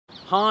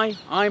Hi,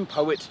 I'm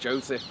poet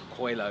Joseph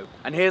Coelho,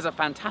 and here's a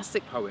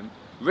fantastic poem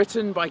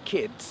written by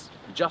kids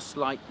just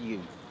like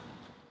you.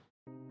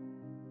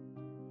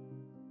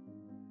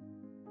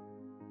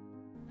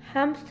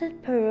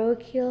 Hampstead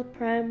Parochial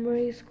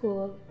Primary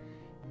School,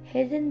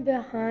 hidden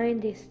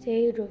behind a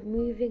stage of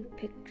moving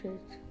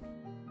pictures.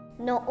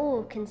 Not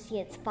all can see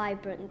its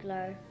vibrant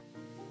glow.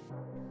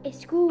 A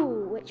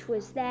school which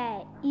was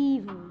there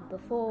even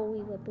before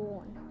we were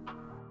born.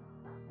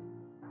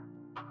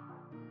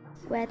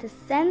 Where the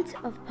scent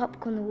of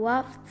popcorn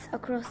wafts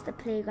across the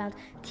playground,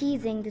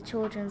 teasing the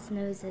children's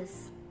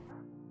noses.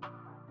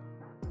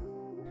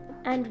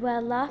 And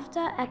where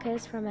laughter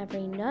echoes from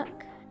every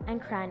nook and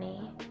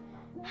cranny.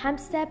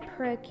 Hampstead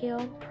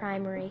Parochial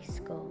Primary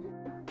School.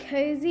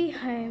 Cozy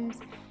homes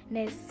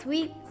near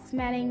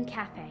sweet-smelling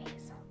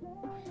cafes.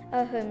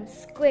 A home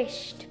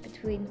squished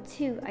between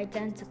two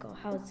identical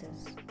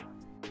houses.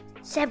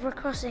 Zebra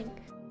crossing,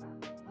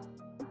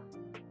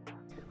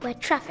 where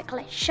traffic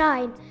lights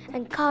shine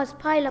and cars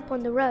pile up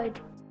on the road.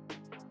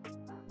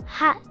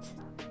 Hats,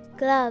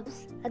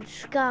 gloves and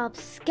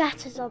scarves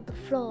scattered on the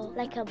floor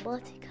like a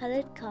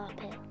multicolored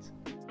carpet.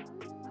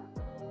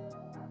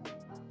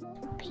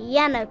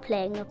 Piano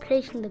playing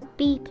replacing the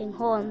beeping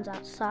horns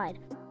outside.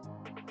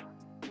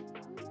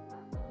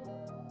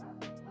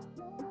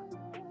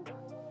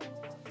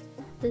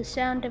 The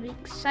sound of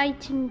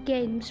exciting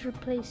games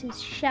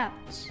replaces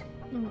shouts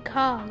in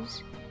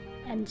cars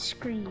and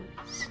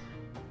screams.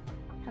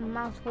 And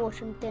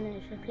mouth-watering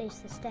dinners replace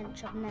the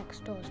stench of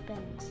next door's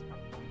bins.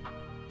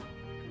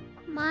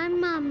 My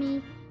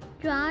mummy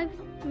drives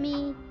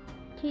me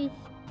to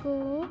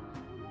school.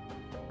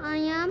 I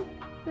am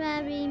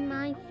wearing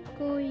my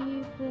school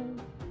uniform.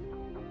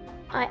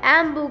 I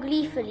amble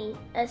gleefully,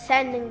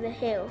 ascending the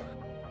hill.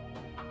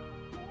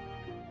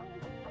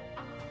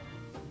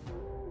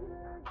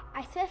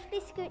 I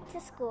swiftly scoot to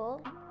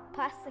school,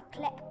 past the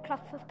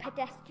clip-clop of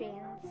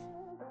pedestrians.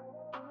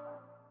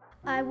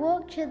 I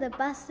walk to the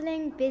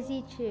bustling,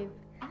 busy tube.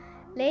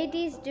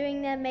 Ladies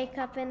doing their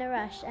makeup in a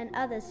rush and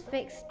others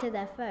fixed to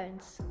their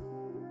phones.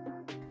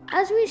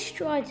 As we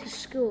stride to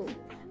school,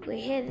 we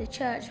hear the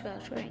church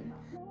bells ring,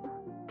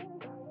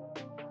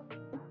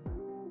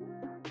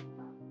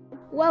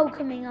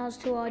 welcoming us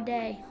to our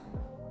day.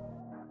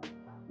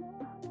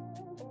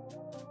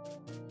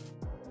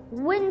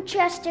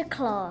 Winchester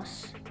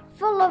class,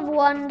 full of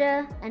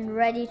wonder and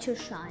ready to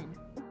shine.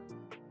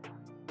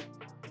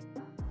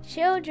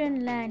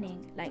 Children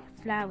learning like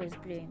flowers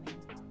blooming.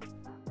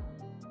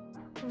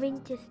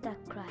 Winchester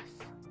class,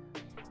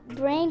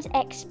 brains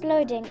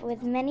exploding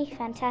with many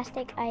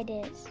fantastic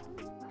ideas.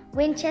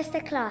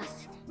 Winchester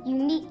class,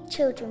 unique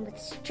children with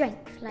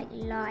strength like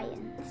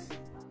lions.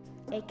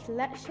 A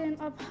collection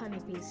of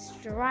honeybees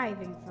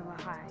striving for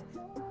the hive.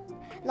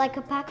 Like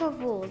a pack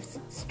of wolves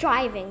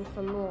striving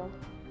for more.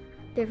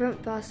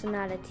 Different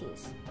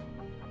personalities,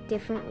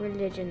 different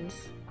religions,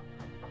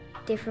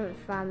 different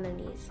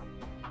families,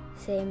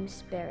 same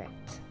spirit.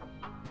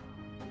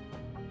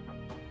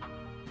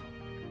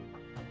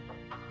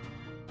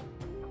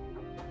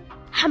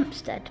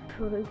 Hampstead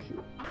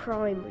Parochial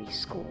Primary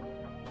School,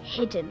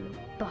 hidden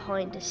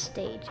behind a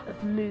stage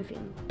of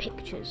moving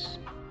pictures.